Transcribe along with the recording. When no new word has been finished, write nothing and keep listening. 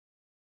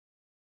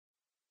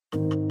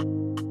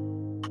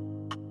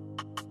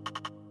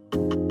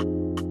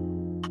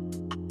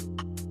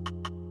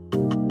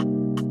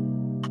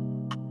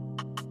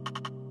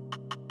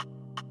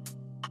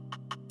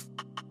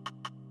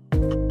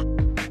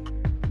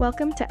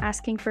Welcome to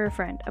Asking for a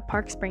Friend, a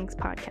Park Springs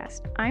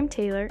podcast. I'm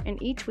Taylor,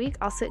 and each week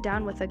I'll sit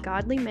down with a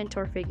godly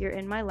mentor figure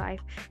in my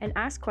life and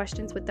ask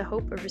questions with the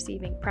hope of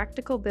receiving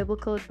practical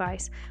biblical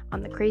advice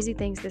on the crazy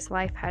things this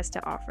life has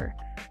to offer.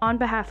 On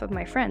behalf of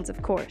my friends,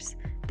 of course.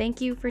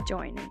 Thank you for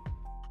joining.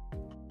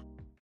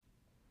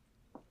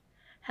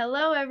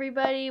 Hello,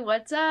 everybody.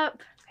 What's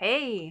up?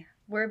 Hey.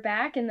 We're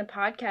back in the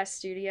podcast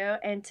studio,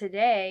 and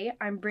today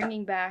I'm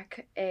bringing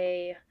back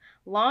a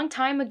long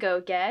time ago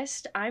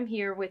guest. I'm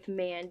here with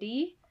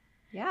Mandy.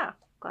 Yeah,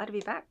 glad to be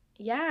back.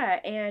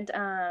 Yeah, and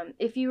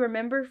if you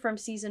remember from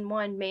season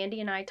 1, Mandy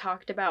and I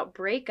talked about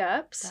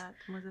breakups. That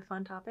was a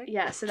fun topic.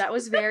 Yeah, so that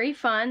was very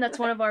fun. That's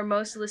one of our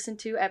most listened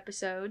to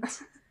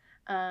episodes.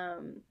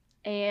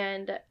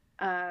 Mandy...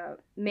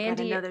 Got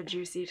another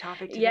juicy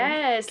topic today.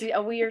 Yes,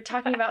 we are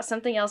talking about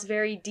something else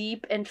very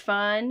deep and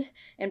fun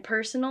and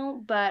personal,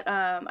 but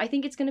I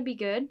think it's going to be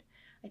good.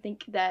 I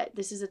think that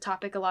this is a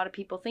topic a lot of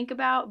people think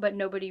about, but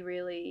nobody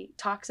really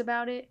talks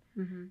about it.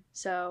 Mm-hmm.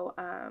 So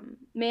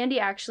Mandy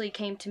actually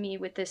came to me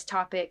with this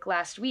topic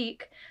last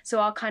week, so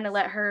I'll kind of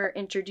let her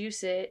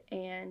introduce it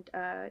and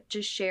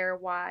just share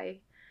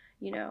why,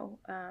 you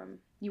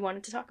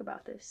wanted to talk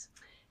about this.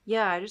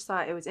 Yeah, I just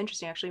thought it was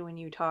interesting actually when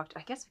you talked,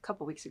 I guess a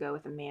couple weeks ago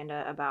with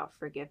Amanda about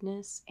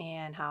forgiveness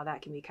and how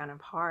that can be kind of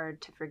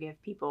hard to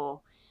forgive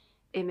people.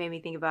 It made me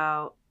think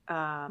about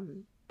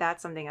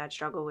that's something I'd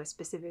struggle with,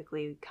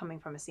 specifically coming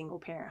from a single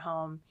parent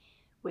home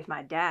with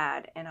my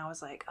dad. And I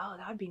was like, oh,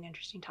 that would be an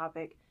interesting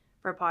topic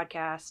for a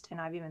podcast. And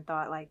I've even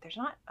thought, like, there's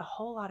not a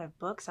whole lot of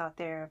books out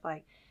there of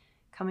like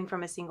coming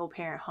from a single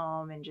parent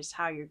home and just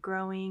how you're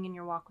growing in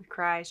your walk with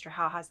Christ, or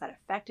how has that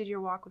affected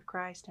your walk with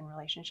Christ and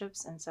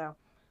relationships. And so I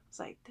was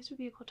like, this would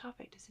be a cool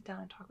topic to sit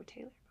down and talk with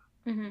Taylor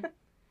about. Mm-hmm.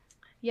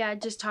 Yeah,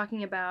 just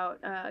talking about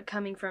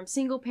coming from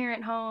single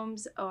parent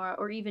homes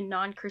or even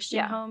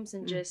non-Christian homes,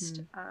 and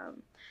just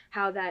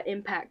how that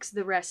impacts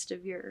the rest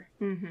of your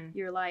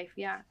life.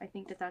 Yeah, I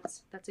think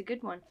that's a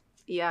good one.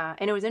 Yeah,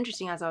 and it was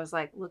interesting as I was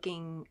like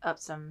looking up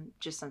some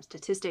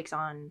statistics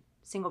on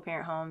single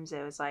parent homes.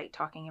 It was like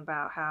talking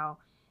about how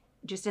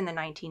just in the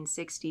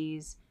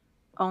 1960s,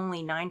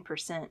 only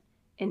 9%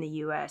 in the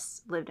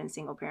U.S. lived in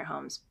single parent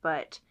homes,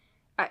 but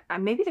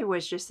maybe there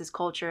was just this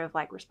culture of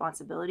like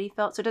responsibility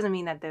felt. So it doesn't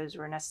mean that those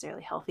were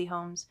necessarily healthy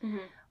homes,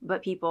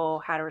 but people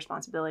had a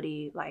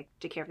responsibility like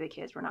to care for the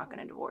kids. We're not going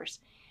to divorce.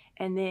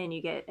 And then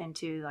you get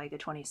into like the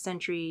 20th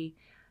century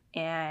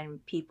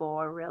and people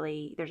are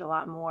really, there's a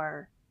lot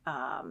more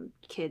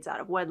kids out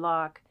of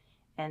wedlock.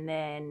 And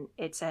then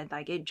it said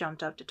like it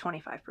jumped up to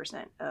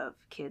 25% of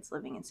kids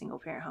living in single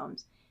parent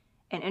homes.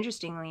 And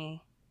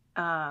interestingly,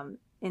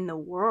 in the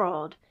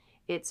world,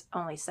 it's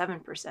only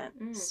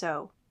 7%.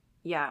 So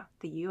yeah,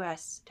 the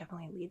U.S.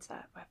 definitely leads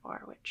that by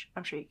far, which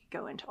I'm sure you could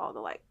go into all the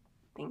like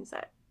things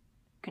that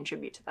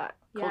contribute to that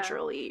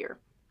culturally,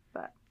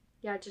 but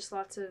yeah, just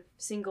lots of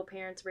single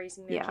parents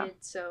raising their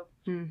kids, so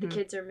the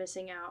kids are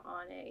missing out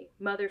on a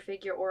mother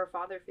figure or a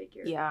father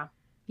figure. Yeah,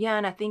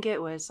 and I think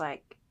it was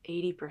like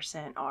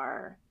 80%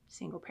 are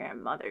single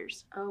parent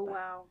mothers. Oh,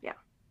 wow. Yeah,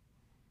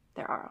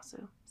 there are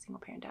also single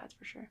parent dads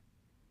for sure.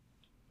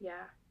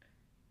 Yeah,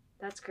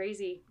 that's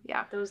crazy.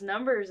 Yeah, those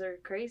numbers are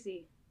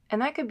crazy.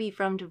 And that could be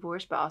from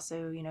divorce, but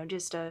also,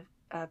 just a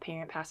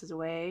parent passes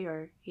away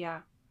or,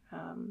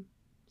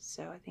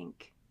 so I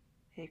think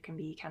there can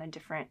be kind of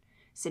different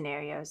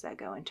scenarios that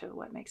go into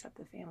what makes up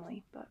the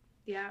family. But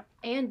yeah,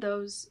 and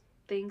those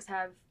things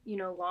have,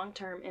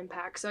 long-term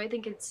impact. So I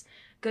think it's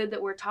good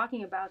that we're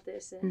talking about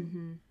this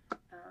and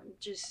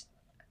just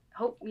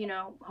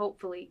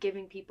hopefully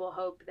giving people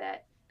hope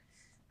that,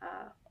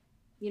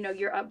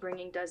 your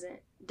upbringing doesn't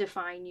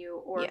define you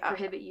or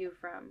prohibit you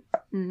from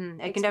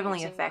it can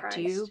definitely affect Christ.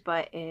 You,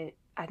 but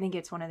I think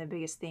it's one of the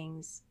biggest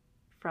things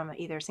from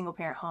either a single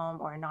parent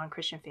home or a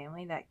non-Christian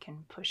family that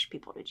can push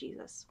people to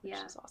Jesus, which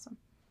is awesome.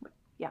 But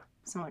yeah,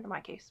 similar to my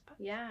case. But.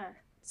 Yeah.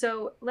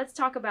 So let's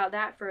talk about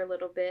that for a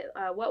little bit.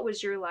 What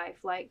was your life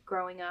like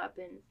growing up?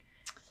 And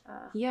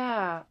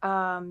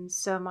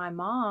so my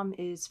mom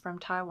is from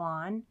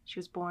Taiwan. She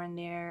was born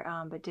there,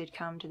 but did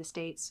come to the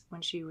States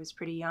when she was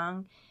pretty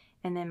young.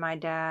 And then my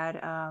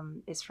dad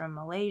is from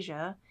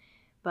Malaysia,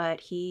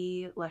 but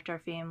he left our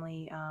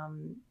family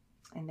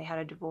and they had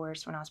a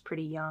divorce when I was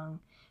pretty young.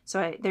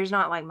 So there's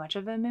not like much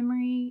of a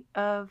memory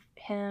of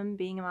him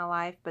being in my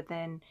life. But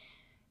then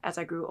as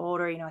I grew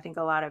older, I think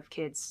a lot of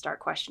kids start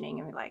questioning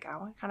and be like, I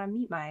want to kind of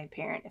meet my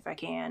parent if I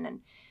can. And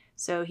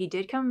so he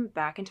did come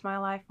back into my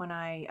life when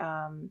my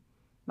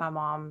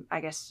mom,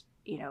 I guess,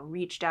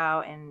 reached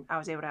out and I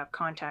was able to have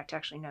contact to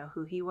actually know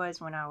who he was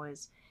when I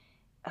was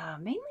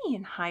mainly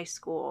in high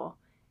school,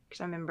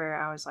 because I remember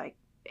I was like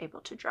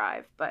able to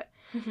drive, but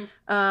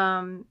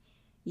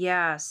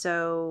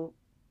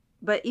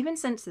but even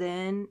since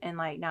then and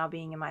like now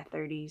being in my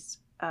 30s,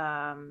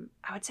 I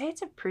would say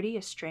it's a pretty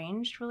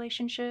estranged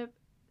relationship.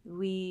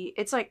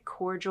 It's like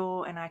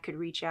cordial and I could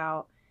reach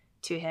out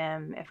to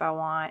him if I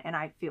want, and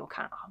I feel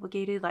kind of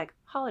obligated, like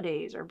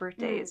holidays or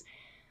birthdays,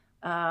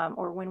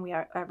 or when we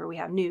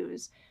have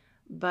news,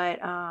 but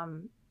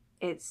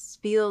it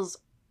feels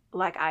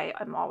like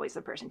I'm always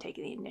the person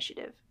taking the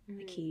initiative.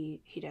 Like Mm-hmm.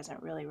 he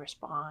doesn't really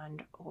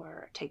respond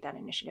or take that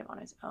initiative on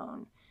his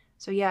own.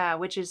 So yeah,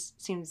 which has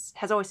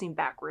always seemed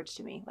backwards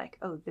to me. Like,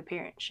 oh, the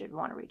parent should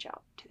want to reach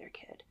out to their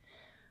kid.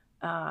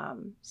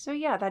 So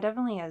yeah, that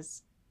definitely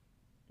has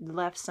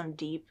left some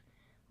deep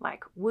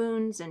like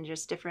wounds and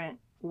just different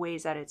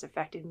ways that it's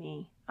affected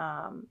me.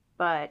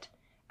 But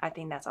I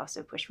think that's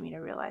also pushed me to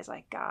realize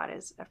like God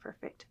is a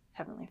perfect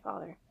Heavenly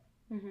Father.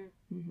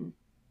 Mm-hmm. Mm-hmm.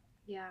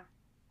 Yeah.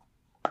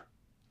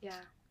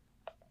 Yeah.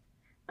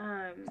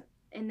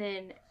 And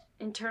then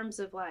in terms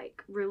of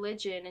like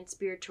religion and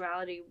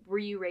spirituality, were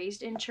you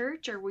raised in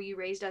church or were you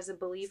raised as a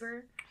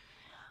believer?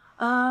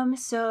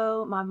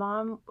 So my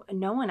mom,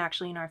 no one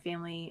actually in our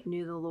family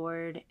knew the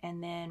Lord,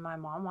 and then my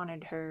mom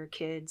wanted her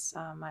kids,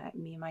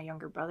 me and my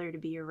younger brother, to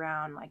be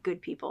around like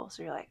good people.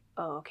 So you're like,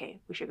 oh, okay,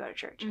 we should go to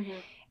church. Mm-hmm.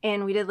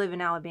 And we did live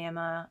in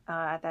Alabama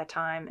at that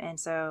time, and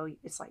so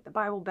it's like the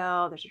Bible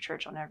Belt. There's a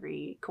church on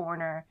every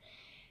corner,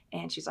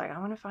 and she's like, I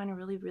want to find a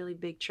really, really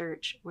big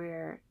church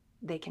where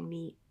they can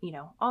meet,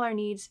 all our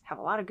needs, have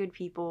a lot of good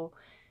people,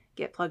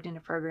 get plugged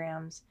into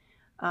programs.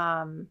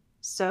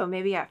 So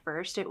maybe at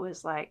first it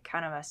was like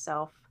kind of a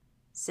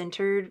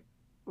self-centered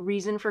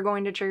reason for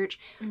going to church,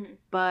 Mm-hmm.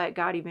 but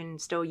God even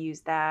still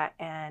used that.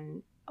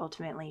 And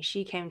ultimately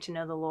she came to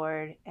know the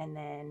Lord. And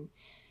then,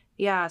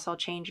 yeah, I saw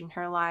change in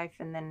her life.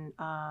 And then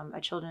a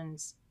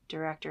children's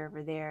director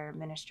over there,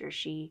 minister,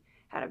 she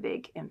had a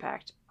big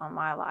impact on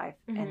my life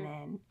and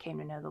then came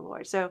to know the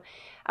Lord. So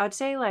I would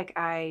say like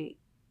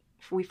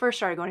we first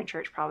started going to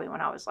church probably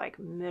when I was like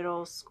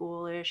middle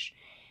schoolish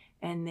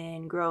and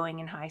then growing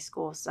in high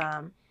school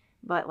some.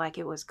 But like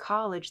it was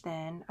college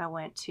then, I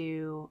went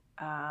to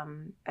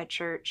a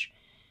church,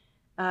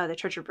 the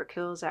Church of Brook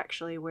Hills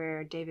actually,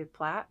 where David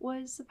Platt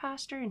was the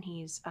pastor, and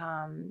he's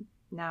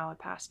now a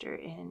pastor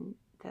in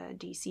the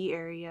DC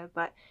area,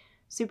 but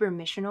super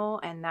missional,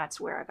 and that's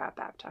where I got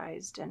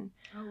baptized. And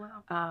Oh,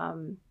 wow.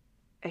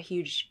 a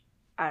huge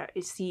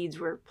seeds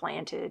were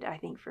planted, I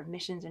think, for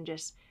missions and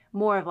just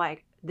more of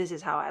like, this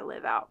is how I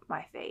live out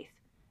my faith.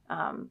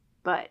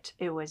 But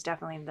it was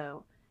definitely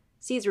the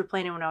seeds were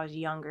planted when I was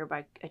younger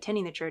by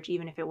attending the church,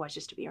 even if it was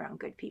just to be around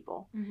good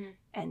people,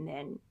 and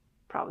then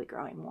probably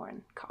growing more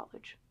in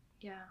college.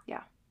 Yeah.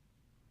 Yeah.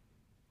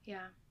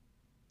 Yeah.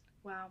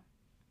 Wow.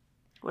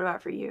 What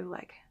about for you?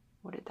 Like,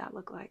 what did that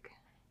look like?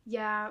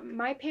 Yeah,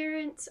 my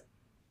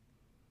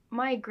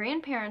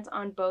grandparents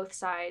on both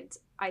sides,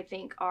 I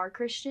think, are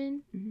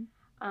Christian.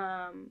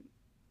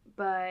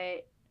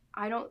 But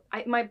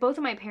both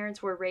of my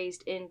parents were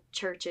raised in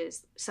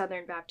churches,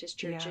 Southern Baptist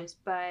churches,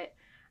 but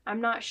I'm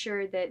not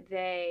sure that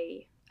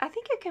I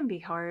think it can be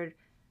hard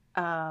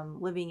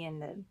living in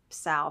the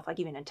South, like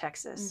even in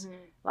Texas,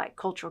 like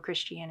cultural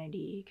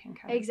Christianity can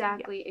kind of...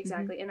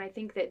 Exactly. And I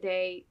think that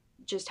they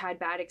just had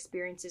bad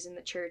experiences in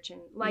the church,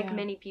 and like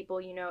many people,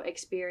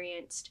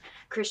 experienced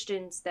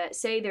Christians that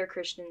say they're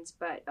Christians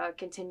but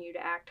continue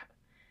to act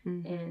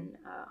in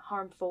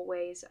harmful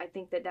ways. I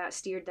think that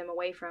steered them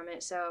away from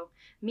it. So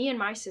me and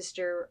my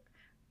sister,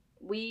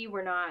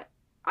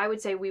 I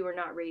would say we were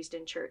not raised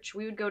in church.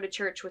 We would go to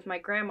church with my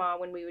grandma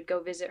when we would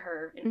go visit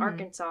her in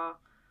Arkansas,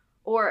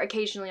 or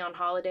occasionally on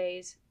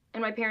holidays.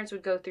 And my parents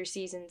would go through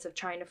seasons of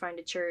trying to find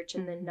a church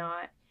and then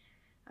not.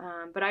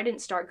 But I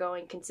didn't start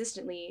going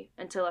consistently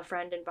until a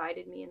friend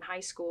invited me in high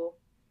school.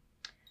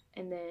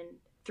 And then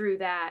through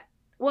that,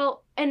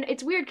 well, and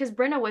it's weird because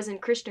Brenna was in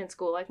Christian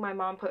school. Like, my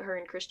mom put her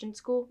in Christian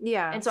school.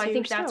 Yeah. And so I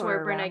think that's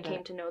where Brenna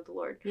came to know the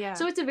Lord. Yeah.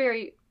 So it's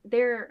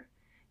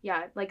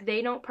like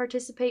they don't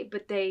participate,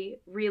 but they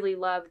really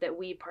love that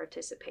we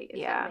participate,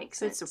 if that makes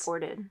sense. So it's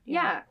supported.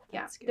 Yeah.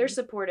 They're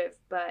supportive,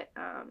 but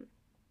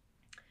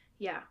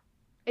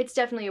it's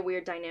definitely a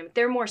weird dynamic.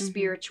 They're more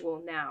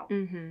spiritual now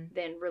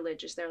than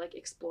religious. They're like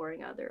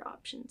exploring other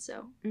options.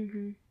 So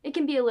it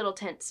can be a little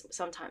tense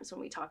sometimes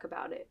when we talk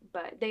about it,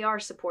 but they are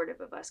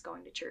supportive of us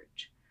going to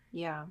church.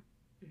 Yeah.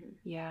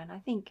 Yeah. And I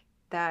think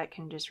that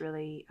can just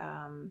really,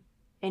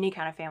 any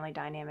kind of family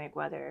dynamic,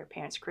 whether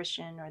parents are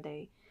Christian or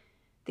they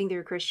think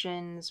they're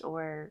Christians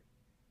or,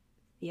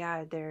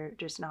 they're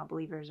just not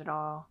believers at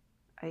all.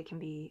 It can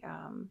be,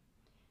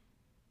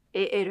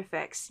 it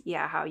affects,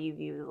 how you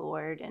view the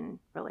Lord and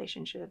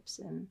relationships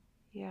and,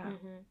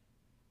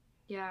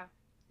 Yeah,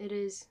 it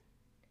is.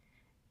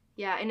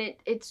 Yeah, and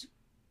it's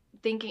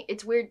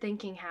weird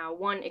thinking how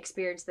one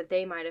experience that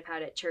they might have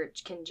had at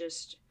church can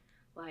just,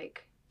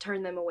 like,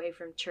 turn them away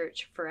from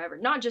church forever.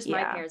 Not just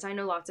my parents. I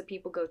know lots of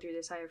people go through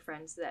this. I have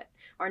friends that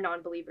are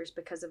non-believers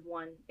because of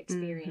one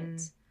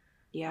experience.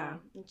 Yeah.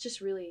 It's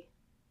just really...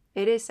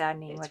 It is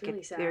saddening. It's like,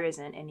 really sad. There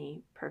isn't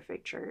any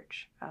perfect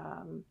church.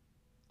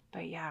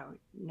 But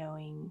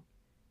knowing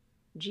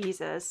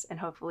Jesus and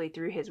hopefully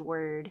through his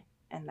word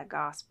and the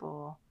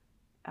gospel,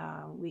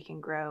 we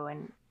can grow,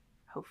 and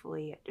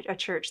hopefully a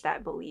church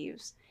that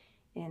believes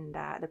in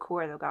the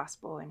core of the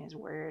gospel and his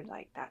word,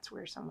 like that's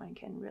where someone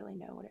can really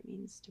know what it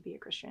means to be a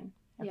Christian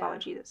and follow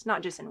Jesus,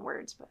 not just in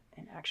words, but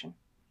in action.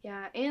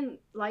 Yeah. And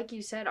like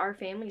you said, our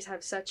families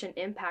have such an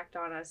impact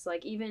on us.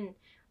 Like, even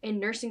in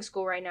nursing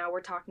school right now,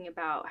 we're talking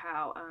about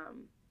how,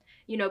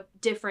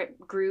 different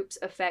groups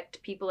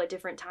affect people at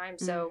different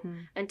times. So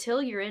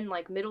until you're in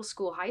like middle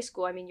school, high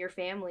school, I mean, your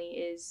family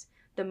is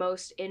the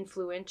most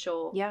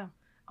influential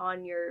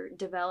on your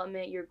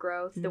development, your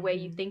growth, the way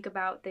you think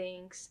about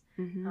things.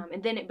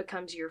 And then it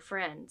becomes your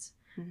friends.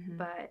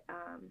 But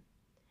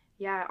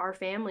our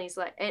families,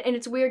 like, and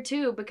it's weird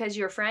too, because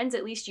your friends,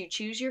 at least you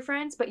choose your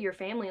friends, but your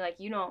family, like,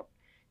 you don't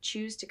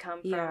choose to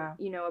come from,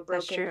 a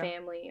broken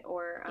family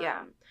or,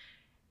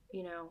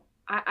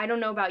 I don't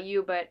know about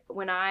you, but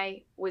when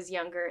I was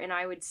younger and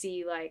I would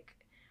see like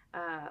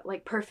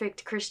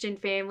perfect Christian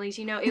families,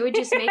 it would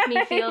just make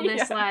me feel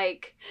this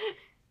like,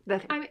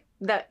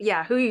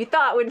 who you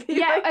thought would be.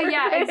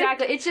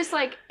 Exactly. It's just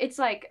like,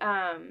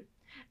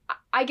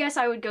 I guess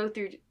I would go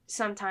through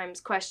sometimes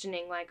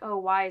questioning like, oh,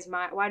 why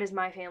does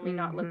my family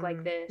not look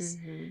like this?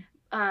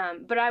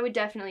 But I would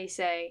definitely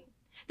say,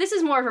 this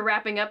is more of a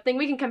wrapping up thing.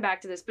 We can come back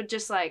to this, but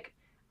just like,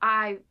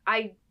 I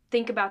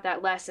think about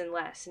that less and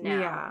less now.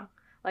 Yeah.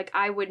 Like,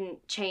 I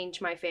wouldn't change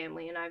my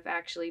family, and I've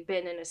actually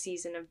been in a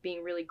season of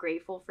being really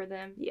grateful for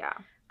them. Yeah.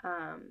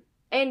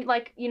 And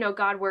like,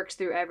 God works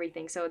through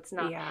everything, so it's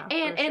not. Yeah,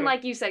 and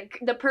like you said,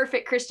 the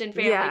perfect Christian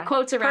family,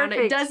 quotes around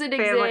it, doesn't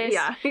exist.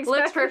 Yeah, exactly.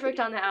 Looks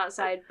perfect on the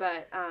outside,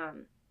 but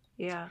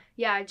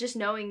just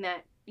knowing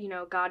that,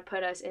 God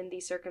put us in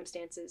these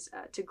circumstances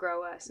to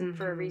grow us, and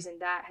for a reason,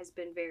 that has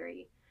been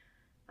very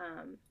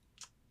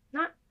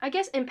not, I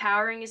guess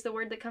empowering is the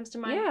word that comes to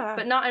mind,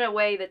 but not in a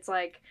way that's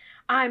like,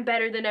 I'm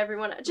better than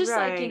everyone. Just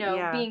like,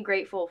 being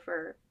grateful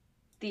for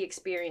the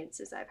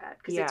experiences I've had,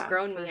 because it's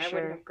grown me. I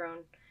wouldn't have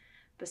grown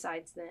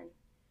besides then.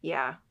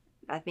 Yeah.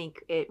 I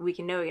think we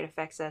can know it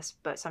affects us,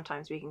 but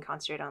sometimes we can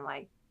concentrate on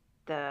like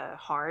the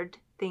hard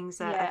things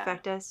that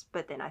affect us.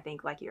 But then I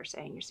think, like you're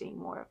saying, you're seeing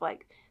more of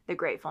like the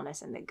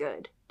gratefulness and the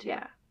good too.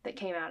 Yeah. That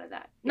came out of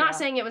that. Not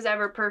saying it was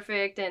ever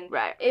perfect, and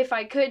if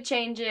I could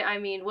change it, I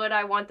mean, would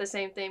I want the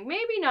same thing?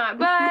 Maybe not,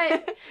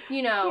 but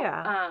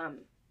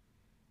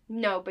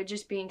no, but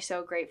just being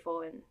so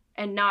grateful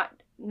and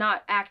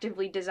not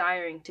actively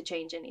desiring to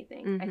change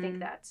anything. I think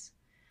that's,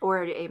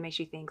 or it makes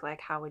you think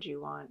like, how would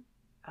you want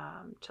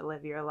to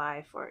live your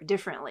life or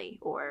differently,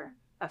 or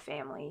a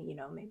family,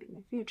 maybe in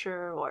the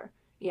future, or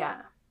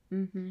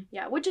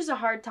which is a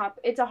hard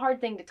topic. It's a hard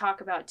thing to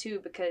talk about too,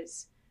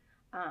 because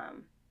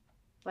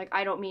like,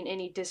 I don't mean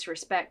any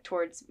disrespect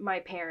towards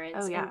my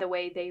parents and the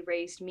way they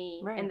raised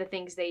me and the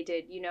things they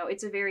did.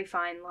 It's a very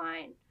fine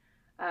line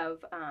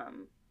of,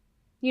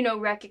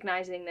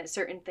 recognizing that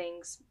certain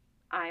things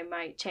I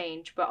might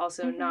change, but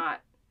also not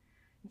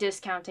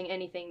discounting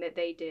anything that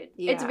they did.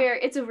 Yeah.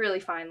 It's a really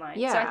fine line.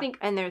 Yeah. So I think,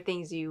 and there are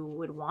things you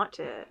would want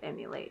to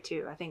emulate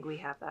too. I think we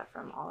have that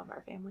from all of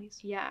our families.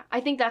 Yeah.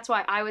 I think that's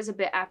why I was a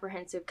bit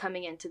apprehensive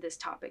coming into this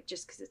topic,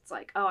 just because it's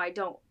like, oh, I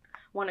don't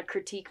want to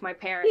critique my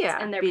parents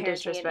and their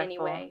parenting in any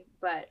way,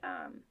 but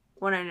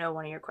when I know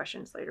one of your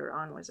questions later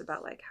on was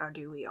about like, how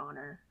do we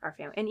honor our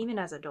family, and even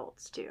as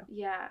adults too.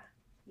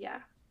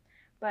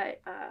 But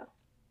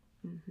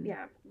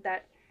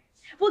that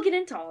we'll get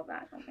into all of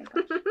that. Oh my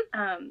gosh.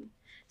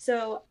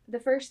 So the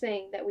first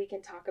thing that we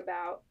can talk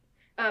about,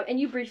 and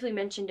you briefly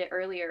mentioned it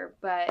earlier,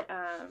 but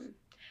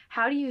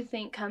how do you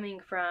think coming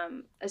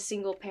from a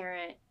single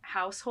parent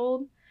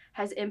household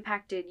has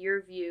impacted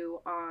your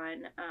view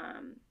on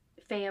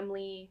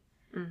family,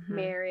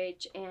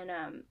 marriage, and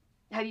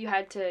have you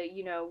had to,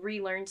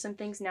 relearn some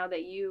things now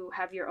that you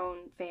have your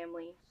own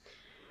family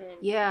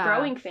and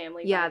growing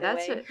family?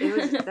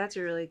 That's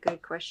a really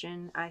good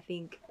question. I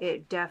think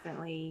it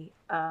definitely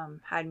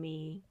had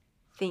me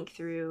think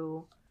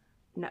through,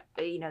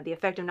 the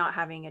effect of not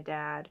having a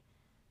dad.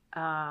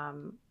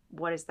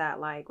 What is that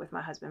like with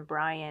my husband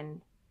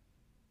Brian,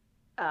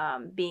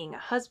 being a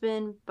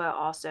husband, but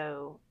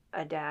also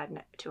a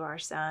dad to our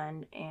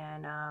son,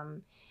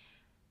 and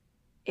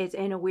it's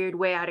in a weird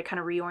way I had to kind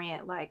of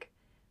reorient, like,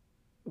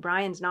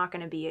 Brian's not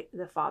going to be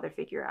the father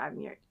figure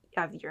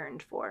I've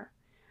yearned for.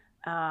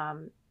 A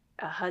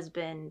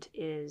husband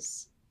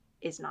is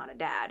not a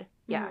dad.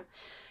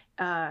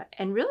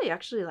 And really,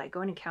 actually, like,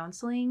 going to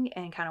counseling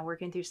and kind of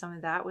working through some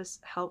of that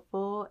was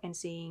helpful, and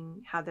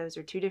seeing how those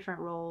are two different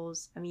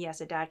roles. I mean,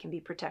 yes, a dad can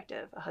be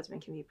protective, a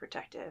husband can be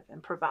protective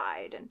and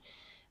provide,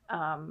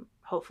 and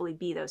hopefully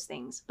be those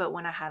things. But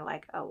when I had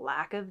like a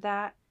lack of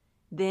that,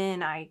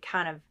 then I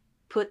kind of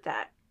put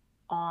that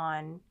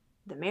on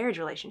the marriage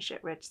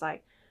relationship, where it's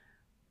like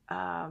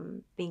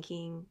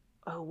thinking,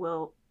 oh,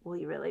 will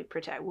he really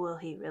protect? Will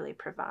he really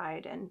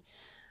provide? And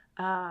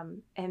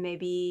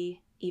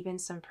maybe even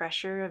some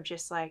pressure of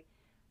just like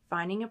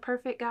finding a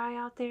perfect guy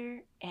out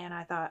there. And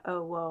I thought,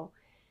 oh, well,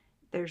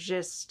 there's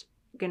just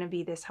going to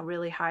be this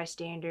really high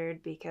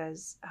standard,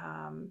 because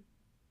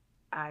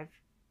I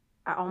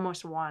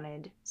almost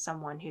wanted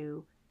someone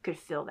who could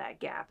fill that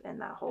gap in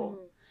that hole.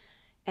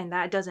 And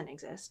that doesn't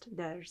exist.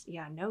 There's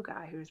no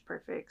guy who's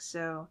perfect.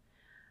 So,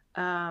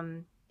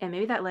 and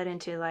maybe that led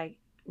into like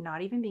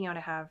not even being able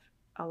to have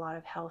a lot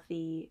of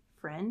healthy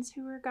friends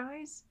who were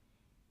guys,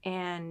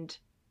 and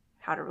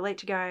how to relate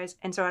to guys.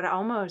 And so I'd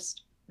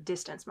almost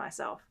distanced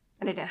myself,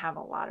 and I didn't have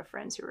a lot of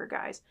friends who were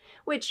guys,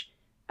 which,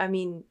 I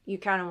mean, you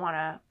kind of want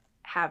to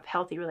have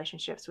healthy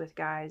relationships with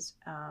guys,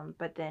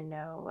 but then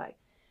no, like,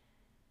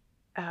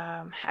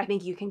 I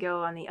think you can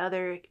go on the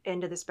other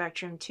end of the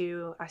spectrum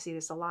too. I see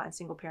this a lot in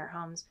single parent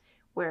homes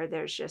where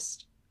there's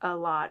just a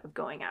lot of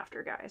going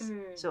after guys.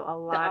 So a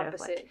lot of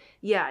like,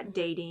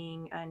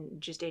 dating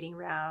and just dating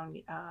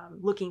around,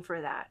 looking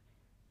for that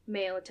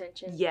male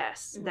attention.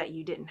 Yes, that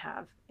you didn't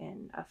have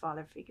in a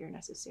father figure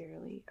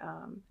necessarily.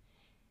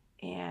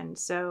 And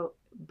so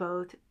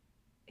both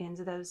ends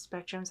of those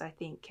spectrums, I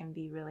think, can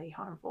be really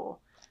harmful.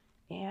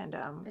 And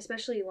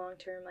especially long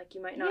term, like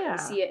you might not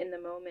see it in the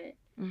moment,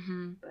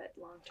 but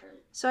long term.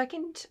 So I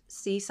can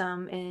see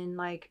some in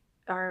like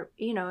our,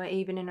 you know,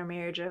 even in our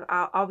marriage,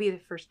 I'll be the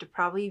first to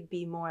probably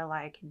be more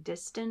like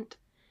distant,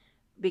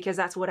 because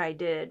that's what I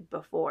did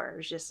before. It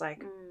was just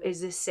like,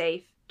 is this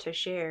safe to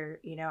share?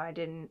 You know, I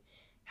didn't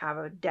have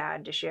a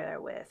dad to share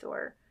that with,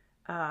 or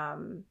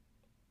and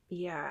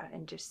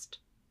just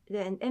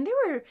then, and there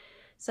were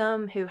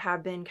some who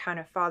have been kind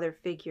of father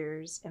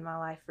figures in my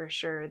life for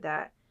sure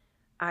that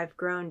I've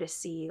grown to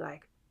see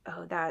like,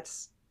 oh,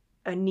 that's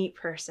a neat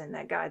person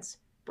that God's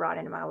brought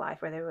into my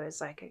life. Where there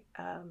was like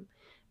a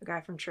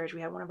guy from church.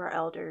 We had one of our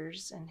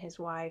elders and his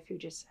wife who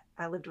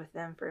I lived with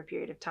them for a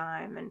period of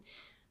time, and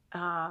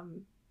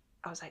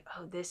I was like,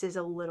 oh, this is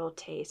a little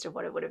taste of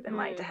what it would have been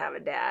like to have a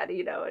dad,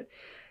 you know, and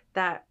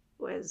that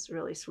was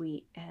really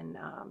sweet, and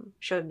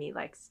showed me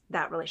like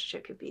that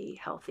relationship could be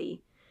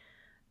healthy.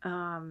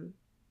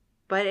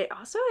 But it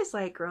also has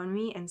like grown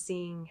me in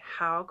seeing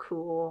how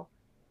cool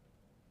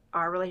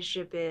our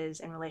relationship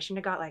is in relation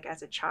to God, like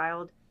as a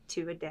child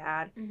to a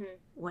dad,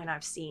 when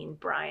I've seen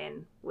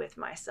Brian with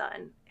my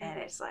son, and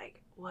it's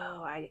like,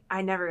 whoa,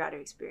 I never got to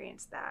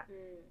experience that,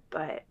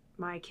 but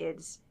my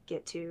kids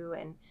get to.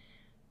 And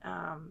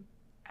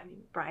I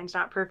mean, Brian's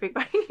not perfect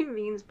by any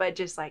means, but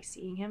just like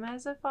seeing him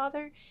as a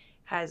father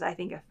has, I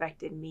think,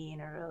 affected me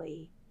in a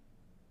really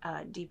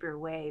deeper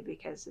way,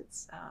 because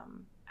it's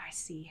I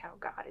see how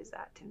God is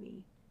that to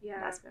me. Yeah,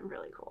 and that's been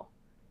really cool.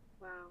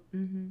 Wow.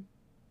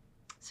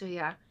 So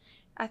yeah,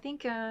 I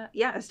think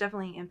it's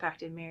definitely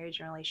impacted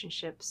marriage and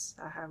relationships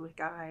I have with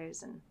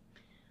guys,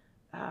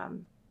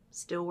 and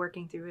still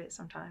working through it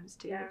sometimes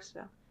too. Yeah.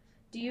 So,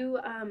 do you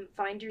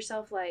find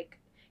yourself, like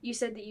you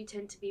said that you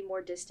tend to be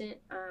more distant?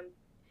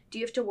 Do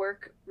you have to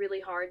work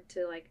really hard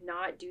to like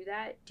not do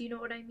that? Do you know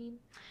what I mean?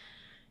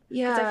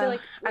 Yeah, I feel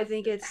like I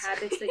think it's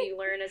habits that you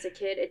learn as a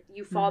kid,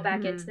 you fall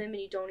back into them and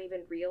you don't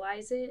even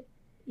realize it.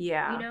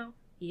 Yeah. You know?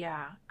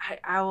 Yeah.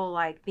 I will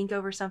like think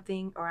over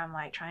something, or I'm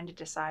like trying to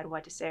decide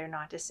what to say or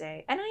not to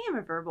say. And I am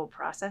a verbal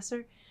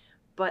processor,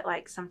 but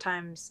like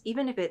sometimes,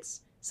 even if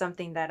it's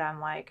something that I'm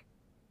like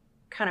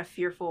kind of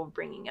fearful of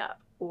bringing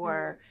up,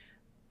 or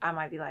I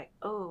might be like,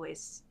 oh,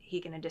 is he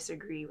going to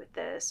disagree with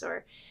this?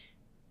 Or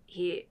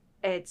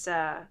it's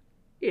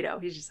you know,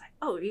 he's just like,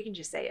 oh, you can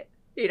just say it.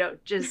 You know,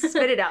 just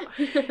spit it out.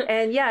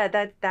 And yeah,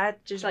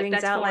 that just like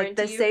brings out like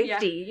the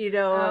safety, you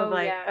know, of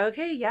like,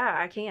 okay, yeah,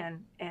 I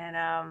can.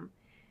 And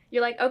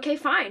you're like, okay,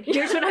 fine.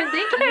 Here's what I'm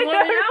thinking. You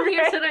want to know?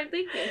 Here's what I'm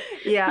thinking.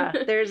 Yeah,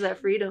 there's a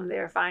freedom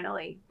there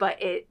finally.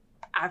 But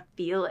I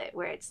feel it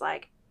where it's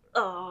like,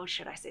 oh,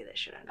 should I say this?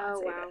 Should I not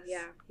say this? Oh, wow,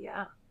 yeah.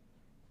 Yeah.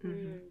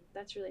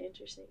 That's really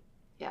interesting.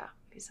 Yeah,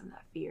 maybe some of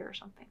that fear or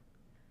something.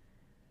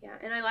 Yeah,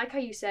 and I like how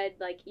you said,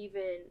 like,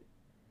 even,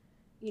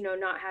 you know,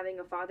 not having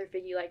a father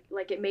figure,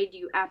 like it made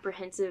you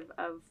apprehensive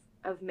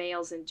of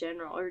males in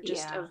general, or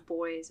just of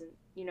boys, and,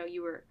 you know,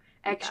 you were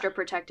extra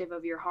protective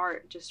of your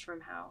heart just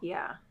from how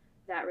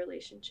that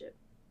relationship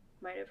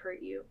might have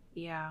hurt you.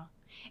 Yeah.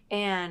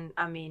 And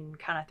I mean,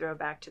 kind of throw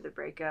back to the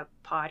breakup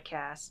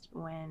podcast,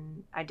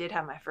 when I did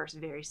have my first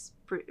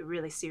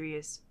really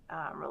serious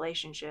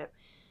relationship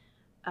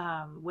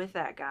with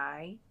that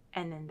guy,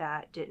 and then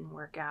that didn't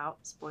work out.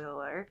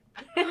 Spoiler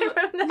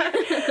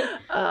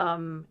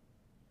alert.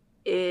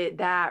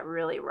 That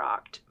really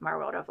rocked my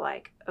world of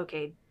like,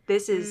 okay,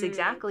 this is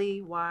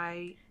exactly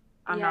why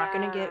I'm not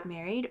going to get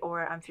married,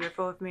 or I'm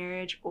fearful of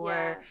marriage,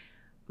 or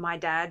my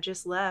dad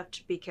just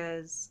left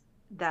because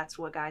that's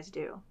what guys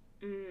do.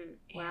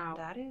 Wow. And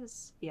that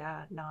is,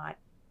 not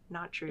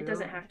true. It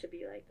doesn't have to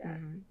be like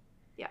that.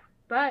 Yeah.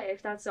 But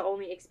if that's the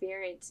only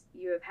experience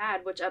you have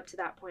had, which up to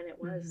that point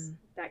it was,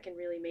 that can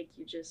really make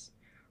you just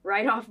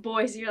write off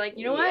boys. You're like,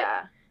 you know what?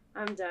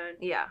 I'm done.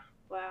 Yeah.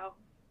 Wow.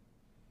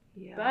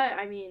 Yeah. But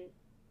I mean,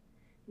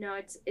 no,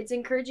 it's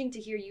encouraging to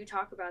hear you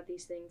talk about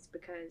these things,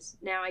 because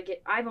now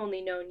I've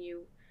only known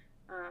you,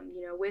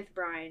 you know, with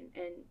Brian,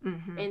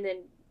 and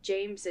then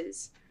James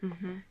is,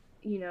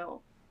 you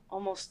know,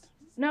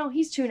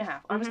 he's 2.5.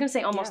 I was gonna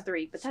say almost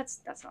 3, but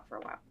that's not for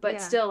a while.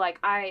 But still, like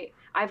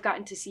I've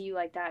gotten to see you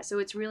like that, so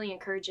it's really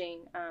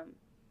encouraging,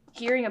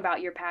 hearing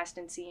about your past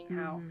and seeing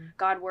how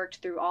God worked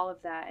through all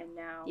of that, and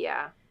now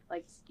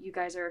like you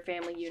guys are a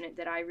family unit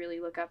that I really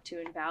look up to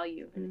and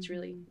value, and it's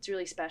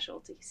really special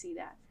to see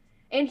that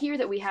and hear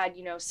that we had,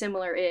 you know,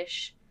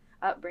 similar-ish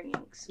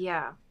upbringings.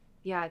 Yeah,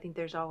 I think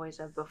there's always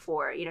a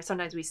before. You know,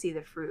 sometimes we see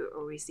the fruit,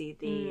 or we see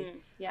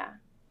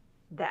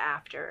the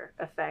after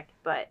effect,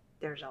 but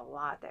there's a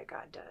lot that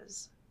God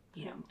does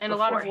And a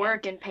lot of beforehand.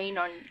 work and pain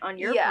on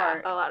your yeah,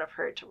 part. a lot of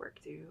hurt to work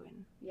through,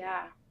 and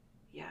Yeah.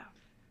 yeah.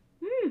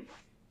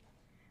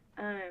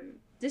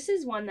 This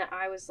is one that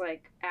I was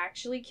like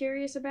actually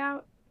curious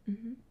about.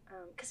 Mm-hmm.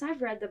 Because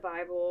I've read the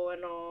Bible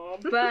and all,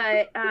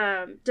 but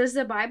does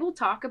the Bible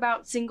talk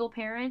about single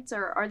parents,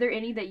 or are there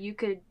any that you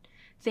could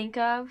think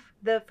of?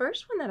 The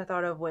first one that I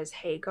thought of was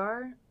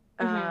Hagar,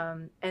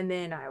 Mm-hmm. and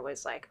then I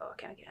was like, oh,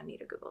 okay, I need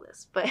to Google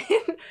this. But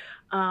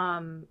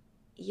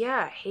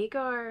yeah,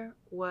 Hagar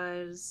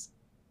was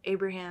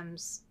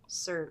Abraham's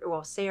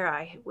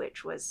Sarai,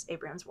 which was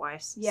Abraham's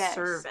wife's Yes.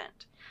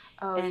 servant.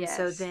 Oh, And yes.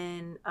 so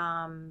then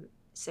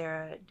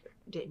Sarah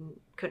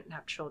couldn't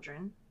have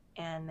children.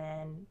 And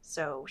then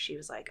so she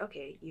was like,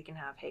 okay, you can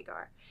have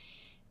Hagar.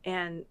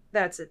 And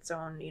that's its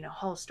own,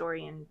 whole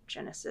story in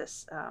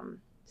Genesis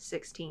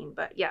 16.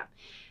 But yeah,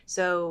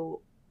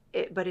 so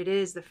it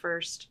is the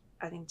first,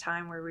 I think,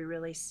 time where we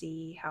really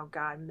see how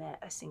God met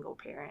a single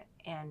parent.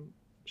 And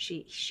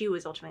she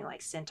was ultimately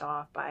like sent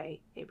off by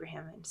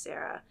Abraham and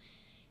Sarah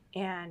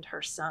and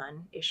her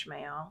son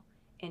Ishmael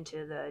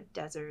into the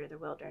desert or the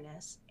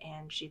wilderness,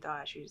 and she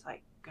thought she was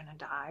like gonna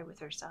die with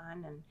her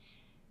son, and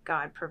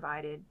God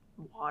provided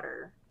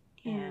water,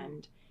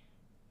 and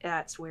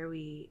that's where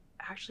we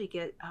actually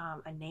get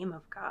a name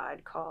of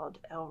God called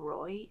El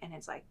Roi, and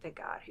it's like the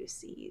God who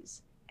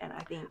sees. And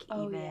I think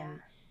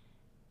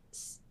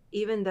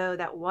even though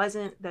that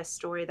wasn't the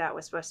story that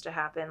was supposed to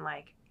happen,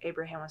 like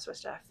Abraham was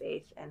supposed to have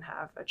faith and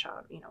have a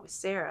child, with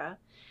Sarah,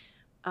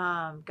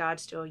 God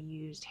still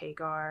used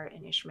Hagar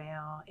and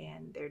Ishmael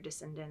and their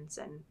descendants,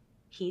 and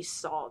he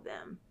saw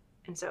them.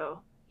 And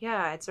so,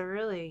 yeah, it's a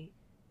really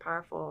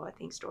powerful, I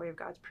think, story of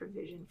God's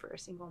provision for a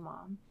single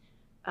mom.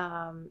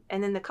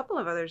 And then the couple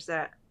of others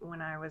that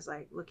when I was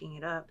like looking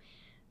it up,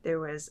 there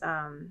was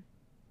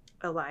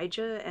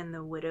Elijah and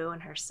the widow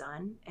and her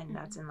son, and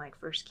that's in like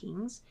First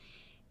Kings.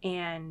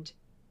 And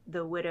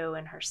the widow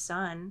and her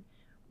son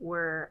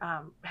were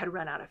had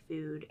run out of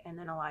food, and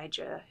then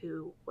Elijah,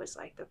 who was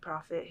like the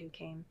prophet who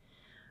came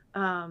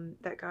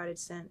that God had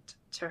sent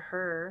to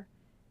her,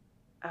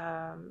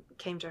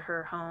 came to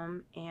her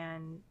home,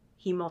 and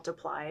he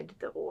multiplied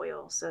the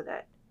oil so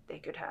that they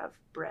could have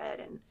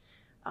bread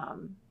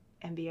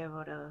and be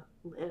able to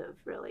live,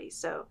 really.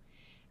 So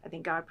I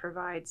think God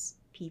provides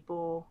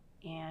people,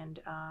 and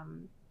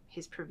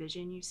his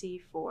provision, you see,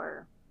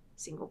 for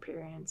single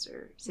parents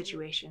or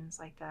situations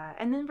like that.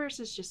 And then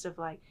verses just of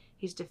like,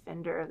 he's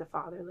defender of the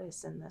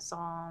fatherless in the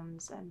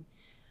Psalms, and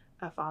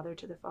a father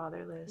to the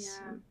fatherless.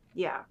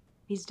 Yeah,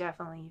 he's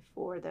definitely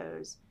for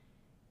those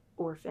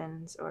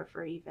orphans, or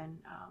for even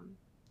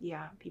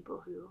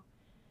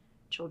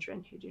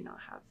children who do not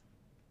have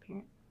a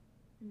parent.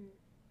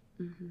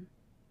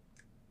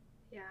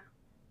 Yeah,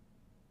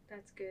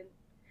 that's good.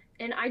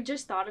 And I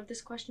just thought of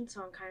this question,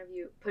 so I'm kind of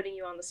putting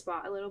you on the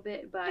spot a little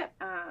bit, but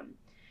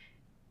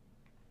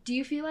do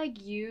you feel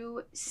like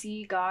you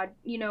see God,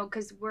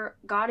 because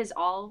God is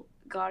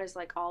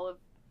like all of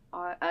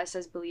us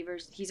as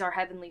believers. He's our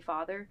heavenly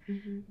Father.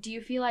 Do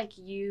you feel like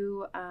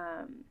you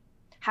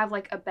have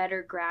like a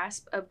better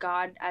grasp of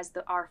God as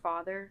our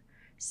Father,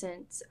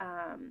 since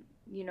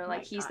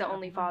like he's the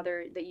only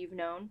Father that you've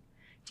known?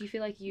 Do you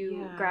feel like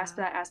you grasp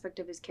that aspect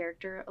of his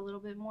character a little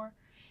bit more?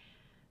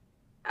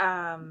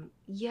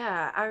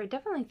 Yeah, I would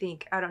definitely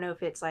think, I don't know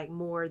if it's like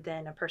more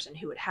than a person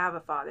who would have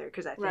a father,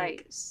 because I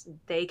think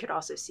they could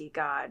also see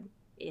God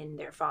in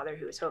their father,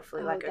 who is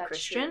hopefully like a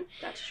Christian. True.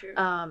 That's true.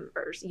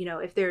 Or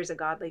if there's a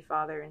godly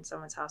father in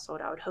someone's household,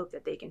 I would hope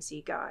that they can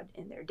see God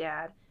in their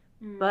dad.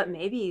 But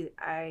maybe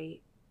I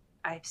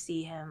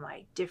see him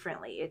like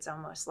differently. It's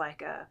almost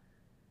like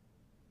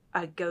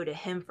I go to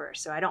him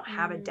first, so I don't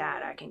have a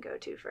dad I can go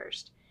to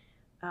first.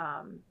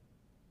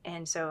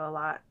 And so a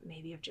lot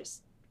maybe of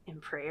just in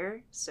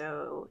prayer.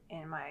 So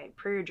in my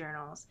prayer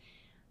journals,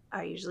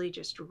 I usually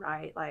just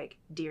write like,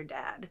 Dear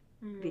Dad,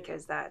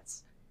 because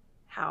that's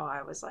how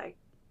I was like,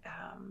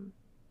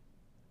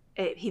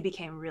 he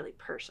became really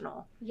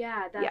personal.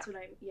 Yeah, that's what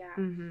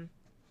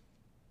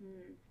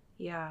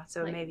Yeah,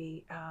 so like,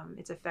 maybe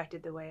it's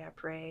affected the way I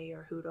pray,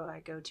 or who do I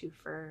go to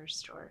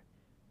first, or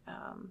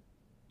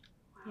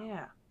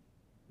yeah.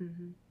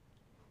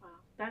 Wow,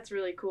 that's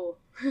really cool.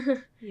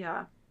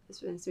 Yeah, it's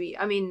been sweet.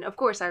 I mean, of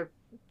course,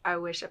 I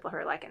wish for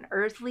her like an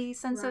earthly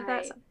sense of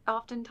that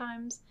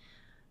oftentimes,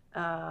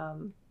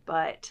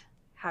 but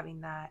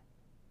having that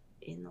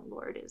in the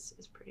Lord is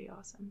pretty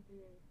awesome.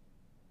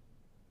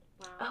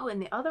 Wow. Oh,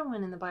 and the other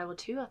one in the Bible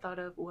too I thought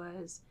of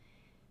was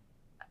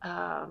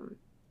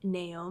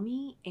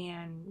Naomi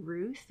and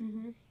Ruth.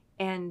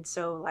 And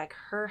so like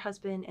her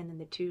husband and then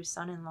the two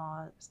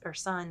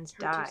sons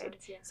died.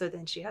 So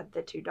then she had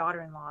the two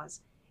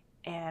daughter-in-laws,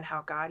 and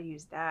how God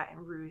used that,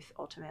 and Ruth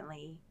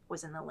ultimately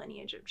was in the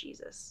lineage of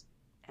Jesus.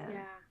 And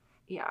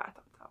yeah, I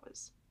thought that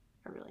was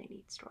a really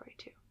neat story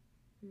too.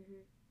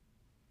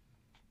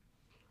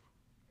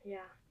 Yeah,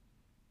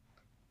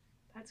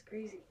 that's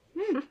crazy.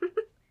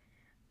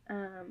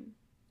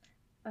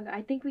 Okay,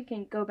 I think we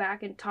can go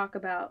back and talk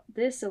about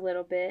this a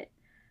little bit.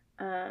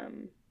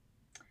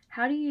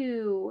 How do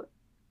you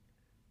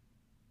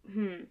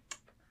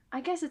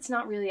I guess it's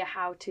not really a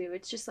how-to.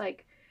 It's just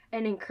like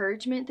an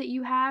encouragement that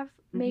you have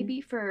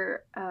maybe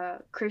for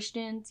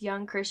Christians,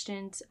 young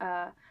Christians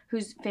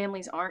whose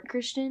families aren't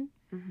Christian.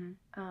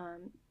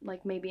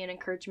 Like maybe an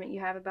encouragement you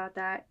have about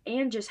that,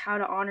 and just how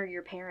to honor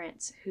your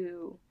parents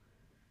who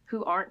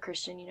aren't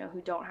Christian, you know,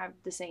 who don't have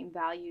the same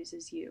values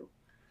as you.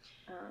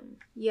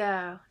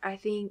 Yeah, I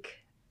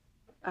think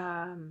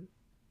an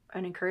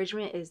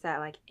encouragement is that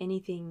like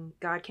anything,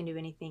 God can do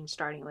anything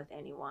starting with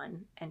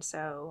anyone. And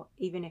so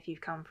even if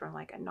you've come from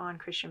like a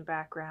non-Christian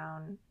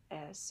background,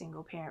 a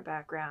single parent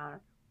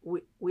background,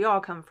 we all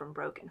come from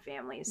broken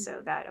families.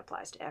 So that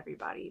applies to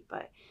everybody.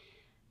 But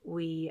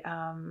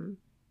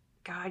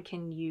God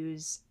can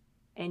use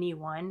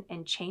anyone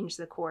and change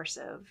the course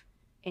of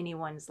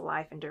anyone's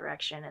life and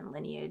direction and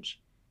lineage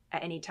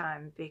at any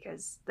time,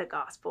 because the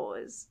gospel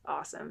is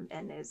awesome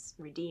and is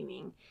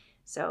redeeming.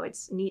 So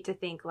it's neat to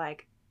think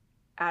like,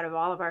 out of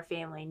all of our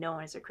family, no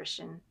one is a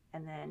Christian,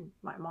 and then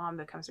my mom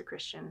becomes a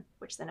Christian,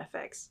 which then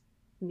affects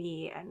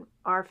me and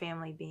our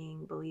family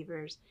being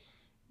believers.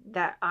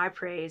 That I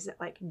praise that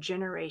like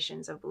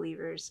generations of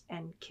believers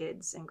and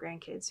kids and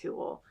grandkids who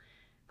will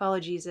follow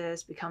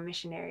Jesus, become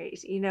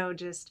missionaries, you know,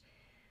 just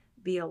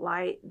be a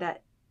light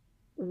that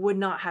would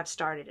not have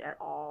started at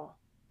all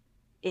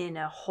in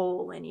a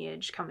whole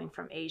lineage coming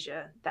from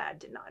Asia that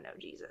did not know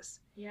Jesus.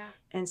 Yeah.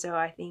 And so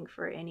I think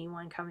for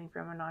anyone coming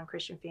from a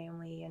non-Christian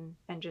family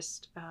and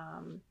just,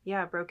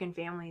 broken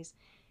families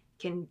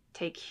can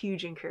take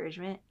huge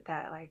encouragement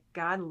that like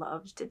God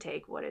loves to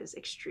take what is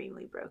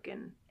extremely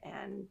broken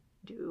and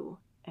do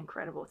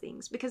incredible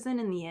things, because then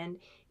in the end,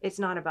 it's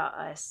not about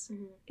us.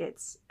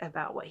 It's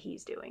about what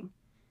he's doing.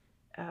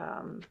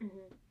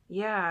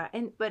 Yeah.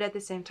 But at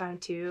the same time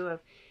too,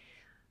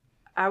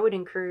 I would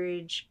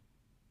encourage,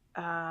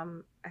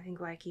 I think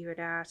like you had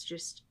asked,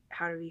 just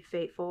how to be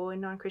faithful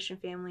in non-Christian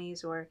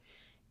families or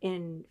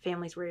in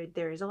families where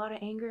there is a lot of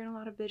anger and a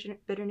lot of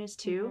bitterness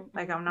too.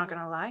 Like, I'm not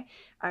going to lie.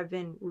 I've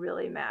been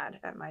really mad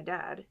at my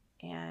dad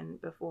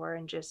and before,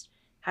 and just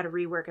had a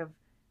rework of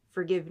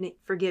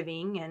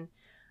forgiving. And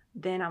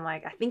then I'm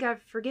like, I think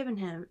I've forgiven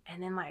him.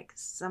 And then like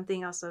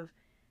something else of,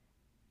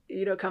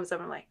 you know, comes up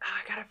and I'm like, oh,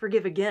 I got to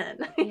forgive again.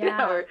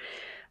 Yeah.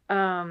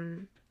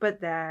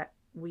 But that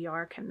we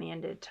are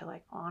commanded to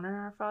like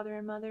honor our father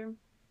and mother.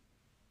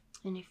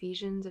 In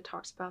Ephesians, it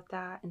talks about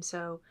that. And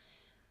so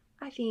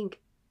I think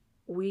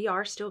we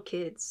are still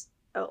kids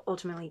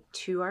ultimately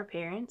to our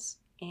parents,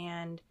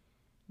 and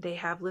they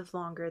have lived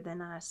longer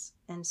than us.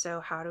 And so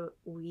how do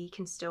we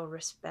can still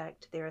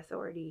respect their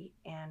authority,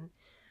 and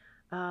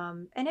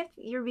if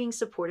you're being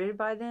supported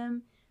by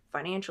them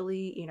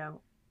financially, you know,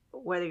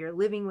 whether you're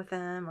living with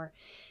them or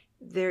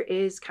there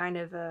is kind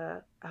of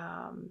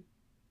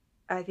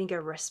I think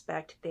a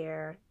respect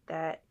there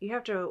that you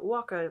have to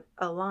walk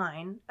a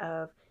line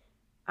of,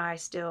 I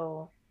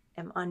still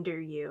am under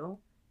you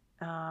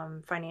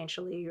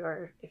financially,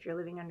 or if you're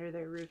living under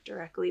their roof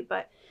directly,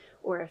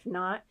 or if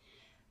not,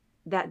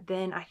 that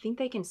then I think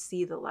they can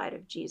see the light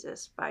of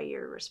Jesus by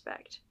your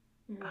respect.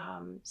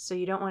 So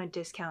you don't want to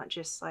discount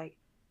just like,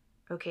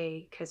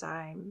 okay, because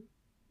I'm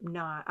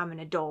an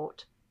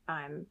adult.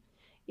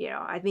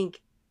 I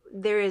think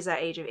there is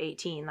that age of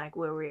 18, like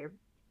where we're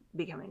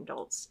becoming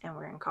adults and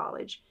we're in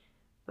college,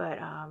 but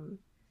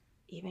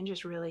even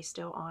just really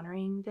still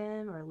honoring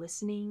them or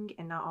listening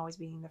and not always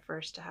being the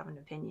first to have an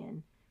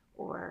opinion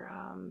or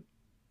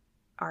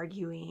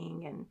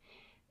arguing. And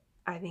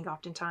I think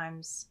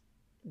oftentimes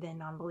the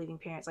non-believing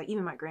parents, like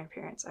even my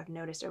grandparents, I've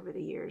noticed over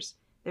the years,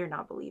 they're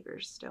not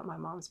believers still, my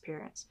mom's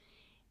parents.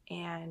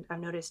 And I've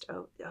noticed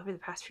over the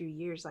past few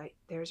years, like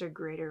there's a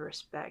greater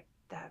respect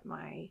that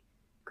my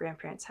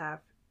grandparents have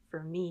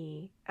for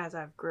me as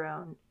I've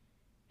grown.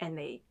 And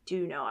they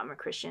do know I'm a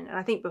Christian. And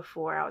I think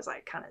before I was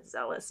like kind of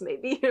zealous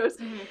maybe.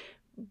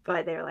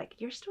 But they're like,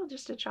 you're still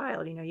just a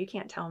child. You know, you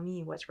can't tell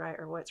me what's right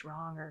or what's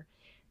wrong.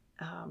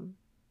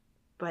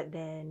 But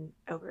then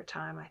over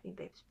time, I think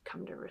they've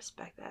come to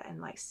respect that and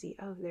like see,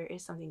 oh, there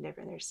is something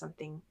different. There's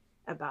something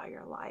about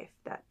your life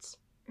that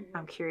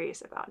I'm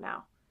curious about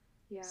now.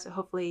 Yeah. So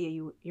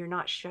hopefully you're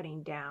not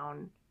shutting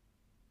down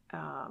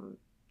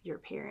your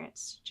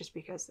parents just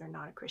because they're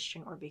not a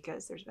Christian or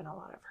because there's been a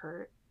lot of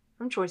hurt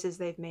from choices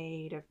they've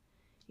made, of,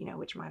 you know,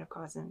 which might have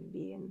caused them to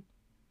be in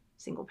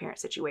single parent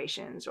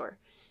situations, or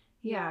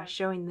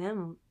showing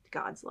them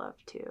God's love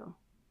too,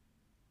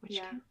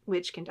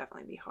 which can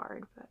definitely be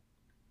hard. But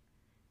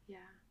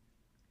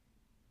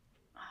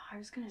I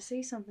was gonna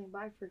say something but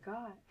I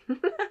forgot.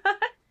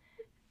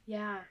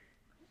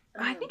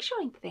 I think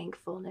showing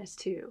thankfulness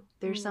too,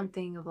 there's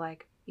something of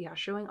like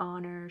showing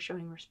honor,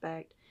 showing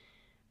respect,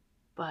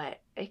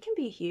 but it can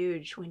be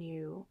huge when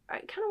you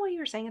kind of what you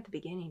were saying at the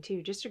beginning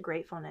too, just a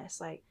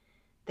gratefulness, like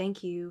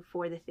thank you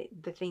for the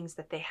things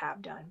that they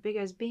have done,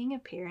 because being a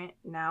parent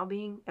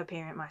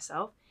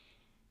myself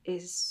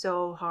is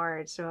so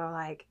hard. So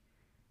like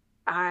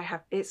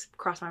it's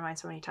crossed my mind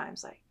so many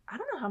times, like I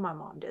don't know how my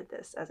mom did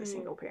this as a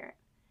single parent.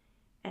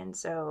 And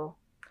so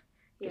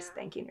just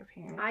thanking your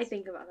parents. I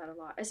think about that a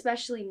lot,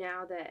 especially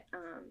now that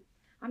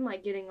I'm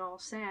like getting all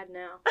sad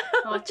now,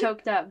 all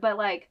choked up. But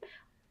like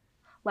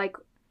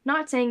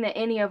not saying that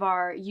any of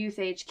our youth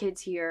age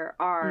kids here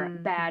are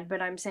bad,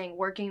 but I'm saying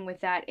working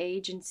with that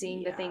age and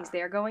seeing the things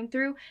they're going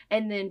through,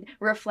 and then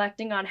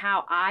reflecting on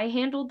how I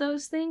handled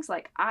those things.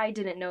 Like, I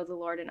didn't know the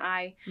Lord, and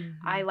I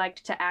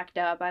liked to act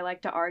up, I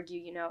liked to argue,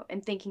 you know,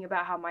 and thinking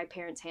about how my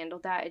parents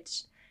handled that,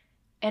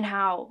 and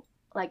how,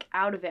 like,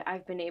 out of it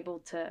I've been able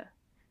to,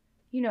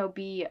 you know,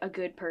 be a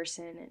good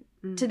person.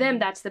 And to them,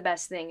 that's the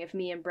best thing, if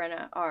me and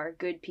Brenna are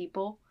good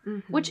people,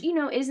 which, you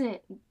know,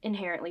 isn't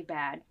inherently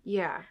bad.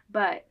 Yeah.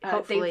 But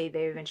hopefully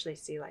they eventually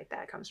see, like,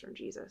 that comes from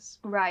Jesus.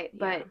 Right.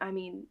 But, I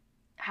mean,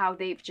 how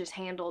they've just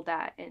handled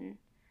that. And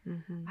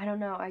I don't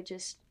know.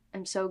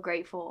 I'm so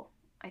grateful.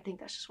 I think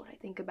that's just what I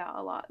think about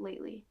a lot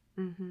lately.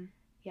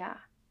 Yeah.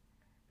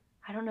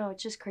 I don't know.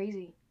 It's just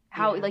crazy.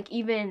 How, like,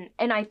 even,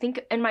 and I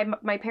think, and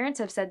my parents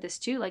have said this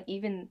too, like,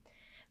 even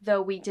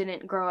though we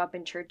didn't grow up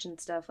in church and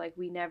stuff, like,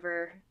 we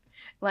never,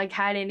 like,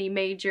 had any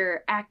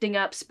major acting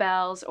up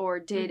spells or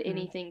did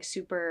anything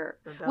super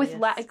rebellious,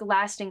 with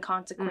lasting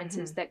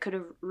consequences that could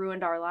have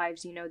ruined our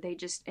lives. You know, they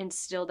just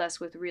instilled us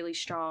with really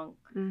strong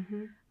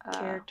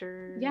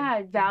character,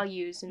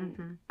 values,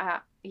 and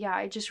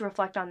I just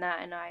reflect on that,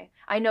 and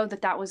I know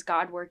that was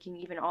God working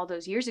even all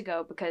those years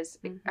ago, because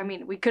I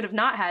mean, we could have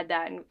not had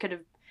that, and could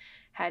have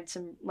had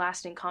some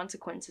lasting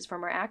consequences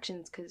from our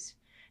actions, because,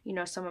 you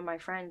know, some of my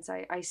friends,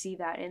 I see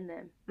that in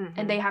them,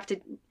 and they have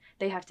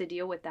to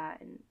deal with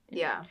that, and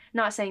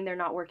not saying they're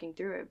not working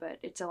through it, but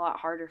it's a lot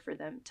harder for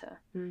them to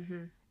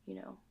you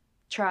know,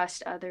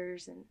 trust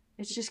others, and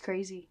it's just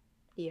crazy.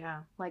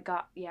 Like,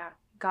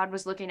 God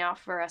was looking out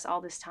for us all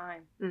this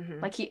time.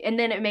 Like, and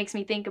then it makes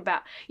me think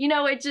about, you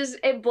know,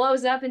 it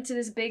blows up into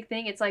this big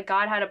thing. It's like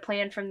God had a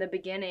plan from the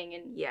beginning,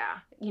 and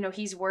you know,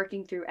 he's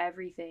working through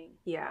everything.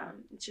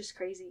 It's just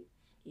crazy.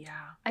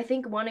 I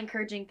think one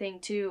encouraging thing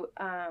too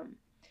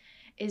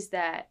is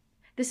that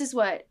this is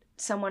what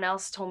someone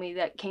else told me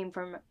that came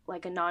from,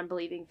 like, a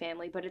non-believing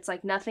family, but it's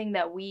like nothing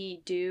that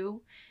we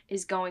do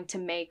is going to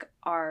make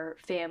our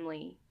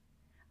family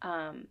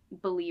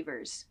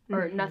believers,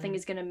 or nothing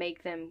is going to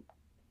make them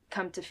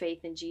come to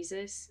faith in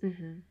Jesus.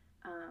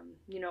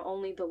 You know,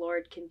 only the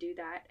Lord can do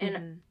that.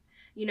 And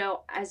you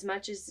know, as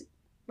much as,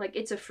 like,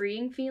 it's a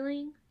freeing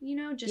feeling, you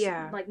know, just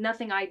like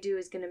nothing I do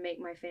is going to make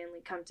my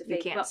family come to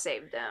faith. You can't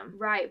save them.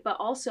 Right. But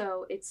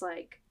also, it's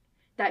like,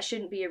 that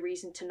shouldn't be a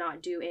reason to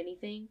not do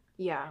anything.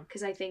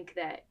 Because I think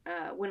that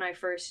when I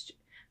first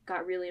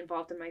got really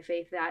involved in my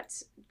faith,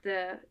 that's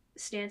the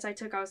stance I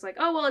took. I was like,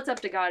 oh, well, it's up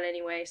to God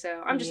anyway,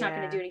 so I'm just not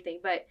going to do anything.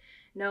 But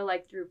no,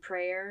 like, through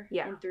prayer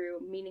and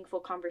through meaningful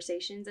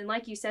conversations, and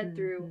like you said,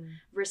 through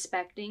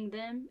respecting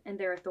them and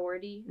their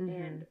authority,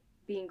 and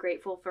being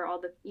grateful for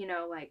all the, you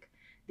know, like,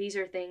 these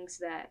are things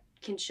that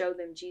can show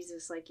them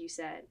Jesus, like you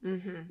said.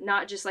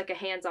 Not just like a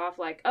hands-off,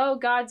 like, oh,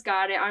 God's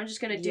got it, I'm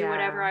just going to do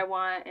whatever I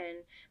want and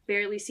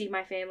barely see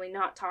my family,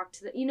 not talk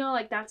to them. You know,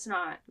 like, that's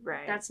not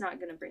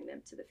going to bring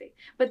them to the faith.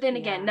 But then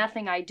again,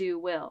 nothing I do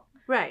will.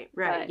 Right.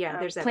 But,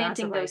 there's that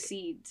planting those, like,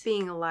 seeds.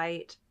 Being a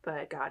light,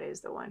 but God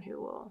is the one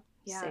who will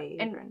save.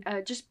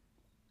 And just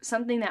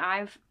something that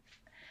I've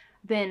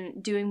been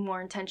doing more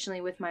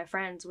intentionally with my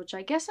friends, which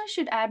I guess I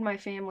should add my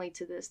family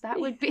to this. That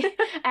would be,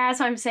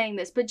 as I'm saying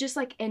this, but just,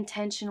 like,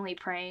 intentionally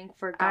praying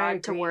for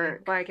God to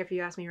work. Like, if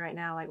you ask me right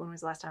now, like, when was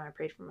the last time I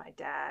prayed for my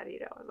dad? You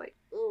know, I was like,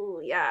 ooh,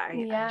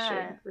 I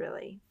should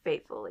really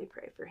faithfully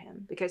pray for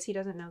him, because he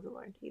doesn't know the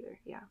Lord either.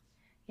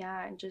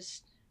 And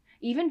just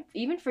even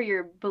for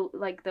your,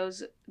 like,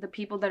 the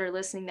people that are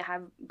listening that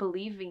have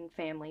believing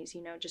families,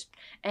 you know, just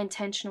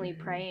intentionally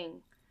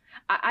praying.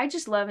 I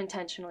just love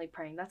intentionally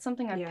praying. That's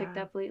something I've picked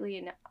up lately,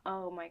 and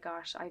oh my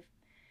gosh,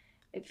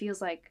 it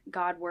feels like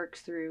God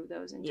works through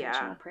those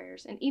intentional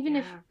prayers. And even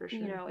if,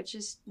 you know, it's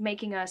just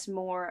making us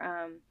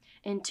more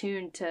in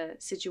tune to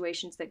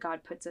situations that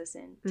God puts us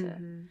in to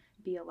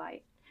be a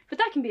light. But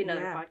that can be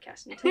another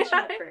podcast,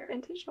 intentional prayer.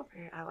 Intentional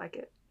prayer, I like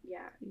it.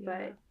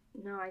 But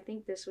no, I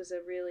think this was a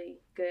really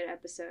good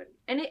episode.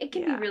 And it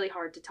can be really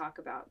hard to talk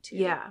about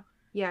too.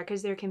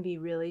 Because there can be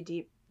really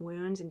deep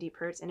wounds and deep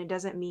hurts, and it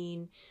doesn't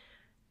mean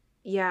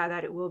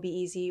that it will be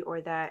easy,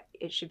 or that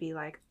it should be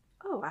like,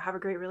 oh, I have a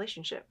great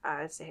relationship.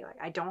 I would say, like,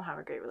 I don't have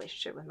a great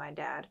relationship with my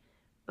dad,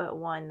 but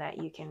one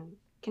that you can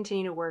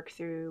continue to work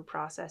through,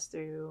 process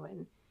through,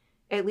 and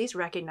at least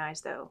recognize,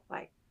 though,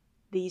 like,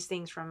 these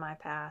things from my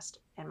past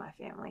and my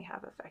family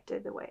have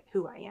affected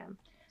who I am.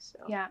 So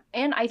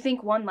and I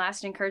think one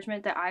last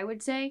encouragement that I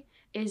would say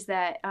is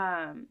that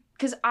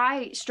because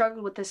I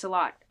struggled with this a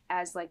lot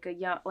as, like,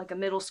 a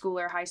middle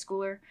schooler, high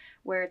schooler,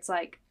 where it's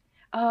like,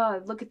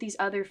 oh, look at these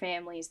other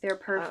families, they're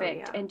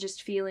perfect, and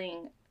just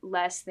feeling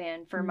less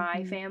than for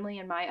my family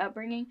and my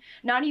upbringing.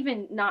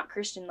 Not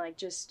Christian, like,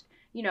 just,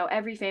 you know,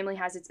 every family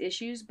has its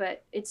issues,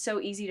 but it's so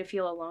easy to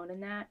feel alone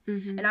in that.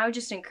 And I would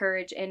just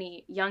encourage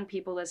any young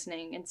people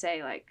listening and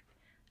say, like,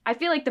 I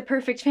feel like the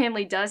perfect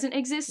family doesn't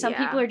exist. Some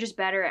people are just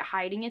better at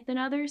hiding it than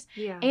others.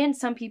 And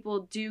some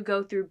people do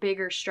go through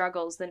bigger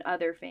struggles than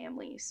other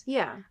families.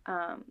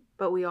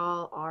 But we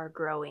all are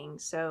growing,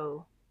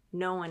 so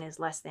no one is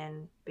less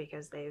than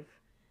because they've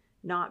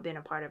not been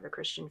a part of a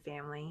Christian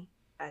family.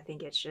 I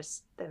think it's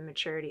just the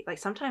maturity. Like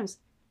sometimes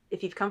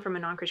if you've come from a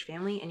non-Christian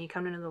family and you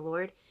come into the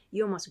Lord,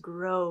 you almost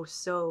grow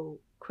so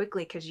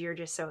quickly because you're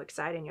just so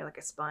excited and you're like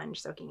a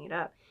sponge soaking it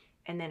up.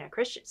 And then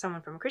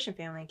someone from a Christian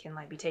family can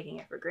like be taking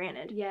it for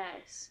granted.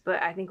 Yes.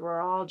 But I think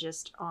we're all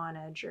just on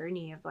a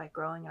journey of like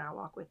growing in our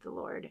walk with the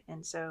Lord.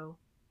 And so,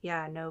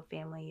 yeah, no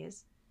family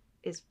is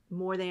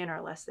more than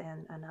or less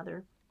than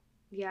another.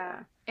 Yeah.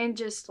 And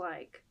just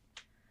like,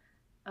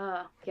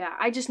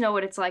 I just know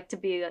what it's like to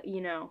be,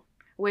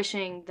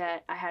 wishing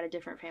that I had a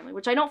different family,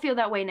 which I don't feel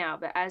that way now.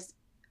 But as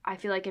I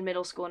feel like in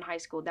middle school and high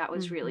school, that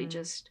was really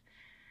just,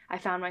 I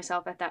found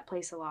myself at that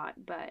place a lot.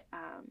 But,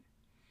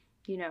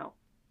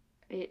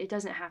 it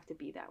doesn't have to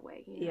be that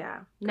way. Yeah.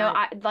 No,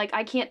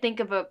 I can't think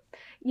of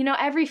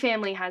every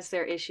family has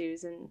their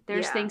issues and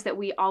there's things that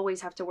we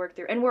always have to work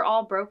through. And we're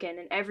all broken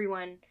and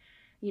everyone,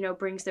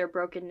 brings their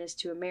brokenness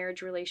to a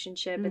marriage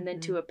relationship and then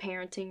to a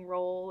parenting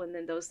role. And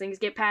then those things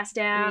get passed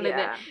down and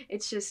then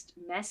it's just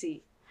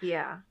messy.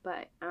 Yeah.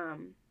 But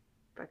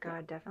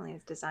God definitely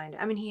has designed,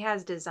 he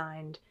has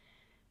designed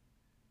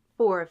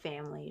for a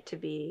family to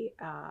be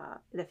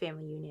the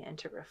family unit and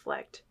to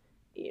reflect,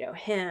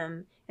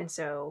 him. And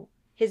so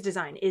his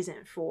design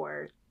isn't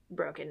for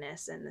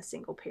brokenness and the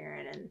single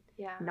parent and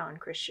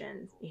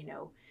non-Christian,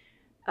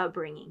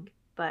 upbringing.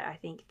 But I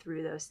think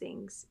through those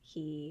things,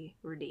 he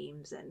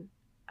redeems and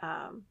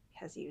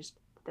has used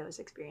those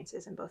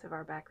experiences in both of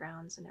our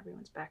backgrounds and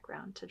everyone's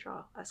background to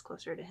draw us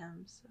closer to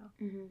him. So,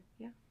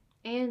 yeah.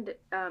 And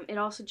it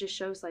also just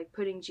shows like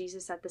putting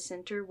Jesus at the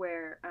center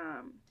where,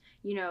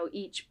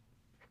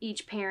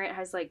 each parent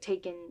has like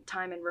taken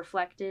time and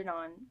reflected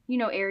on,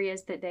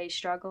 areas that they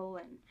struggle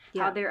and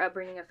how their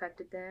upbringing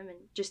affected them. And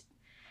just,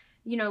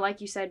 like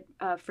you said,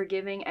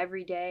 forgiving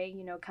every day,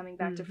 coming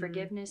back to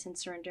forgiveness and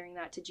surrendering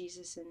that to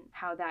Jesus and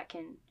how that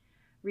can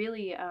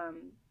really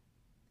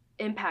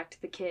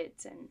impact the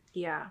kids and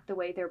the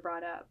way they're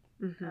brought up.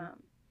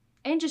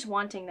 And just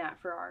wanting that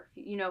for our,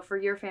 for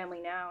your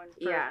family now and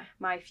for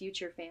my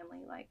future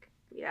family, like.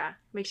 Yeah,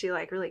 makes you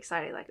like really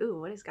excited, like,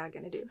 ooh, what is God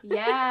gonna do?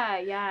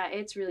 yeah,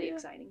 it's really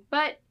exciting.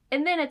 But,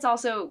 and then it's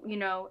also,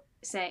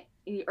 saying,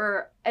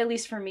 or at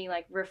least for me,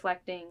 like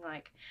reflecting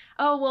like,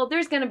 oh, well,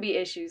 there's gonna be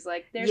issues,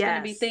 like there's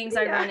gonna be things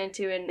I run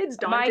into and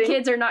my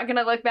kids are not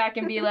gonna look back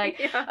and be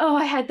like, oh,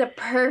 I had the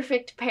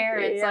perfect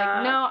parents.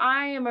 Like, no,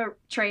 I am a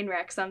train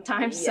wreck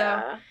sometimes,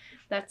 so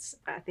that's...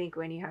 I think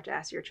when you have to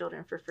ask your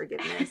children for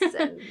forgiveness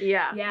and you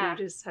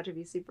just have to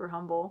be super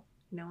humble.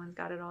 No one's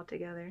got it all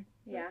together.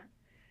 Yeah.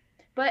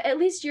 But at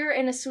least you're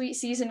in a sweet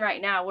season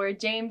right now where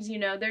James,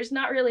 there's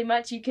not really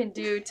much you can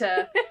do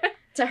to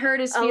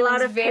hurt his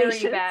feelings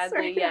very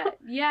badly yet.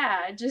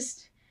 Yeah,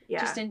 just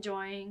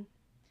enjoying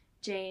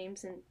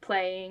James and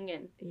playing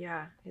and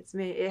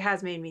it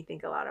has made me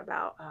think a lot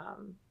about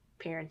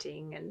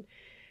parenting and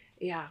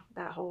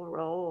that whole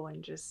role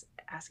and just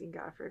asking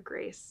God for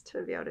grace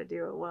to be able to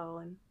do it well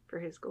and for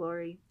his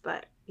glory.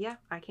 But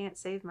I can't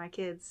save my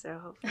kids, so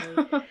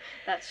hopefully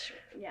that's true.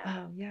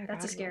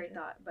 That's a scary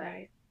thought, but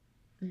right.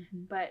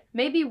 But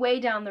maybe way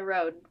down the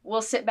road,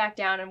 we'll sit back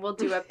down and we'll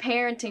do a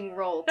parenting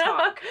role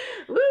talk.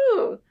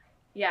 Woo!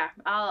 Yeah,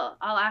 I'll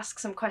ask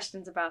some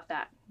questions about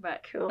that,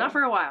 but cool. Not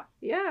for a while.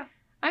 Yeah.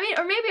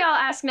 Or maybe I'll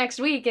ask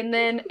next week and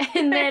then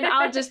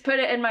I'll just put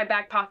it in my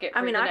back pocket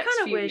for the next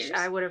few years. I kind of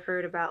wish I would have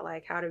heard about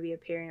like how to be a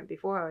parent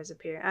before I was a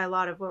parent. A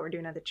lot of what we're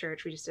doing at the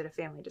church, we just did a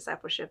family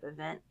discipleship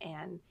event,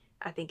 and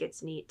I think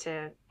it's neat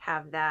to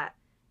have that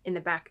in the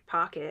back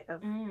pocket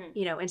of,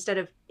 instead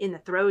of in the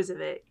throes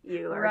of it,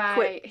 you are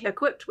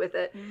equipped with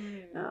it.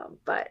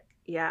 But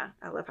I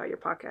love how your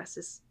podcast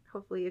is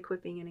hopefully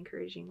equipping and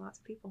encouraging lots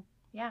of people.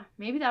 Yeah,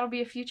 maybe that'll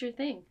be a future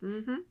thing.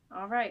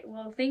 All right.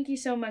 Well, thank you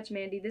so much,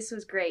 Mandy. This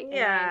was great. And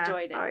I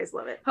enjoyed it. I always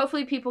love it.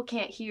 Hopefully people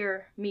can't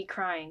hear me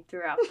crying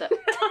throughout the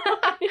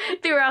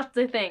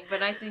thing,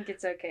 but I think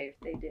it's okay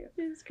if they do.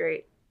 It's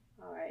great.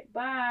 All right.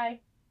 Bye.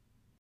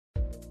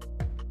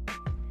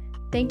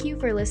 Thank you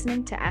for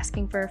listening to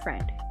Asking for a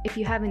Friend. If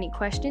you have any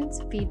questions,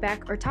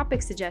 feedback, or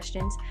topic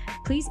suggestions,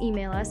 please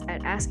email us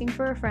at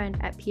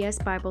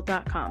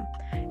askingforafriend@psbible.com.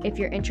 If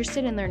you're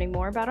interested in learning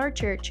more about our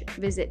church,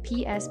 visit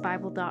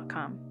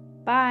psbible.com.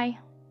 Bye!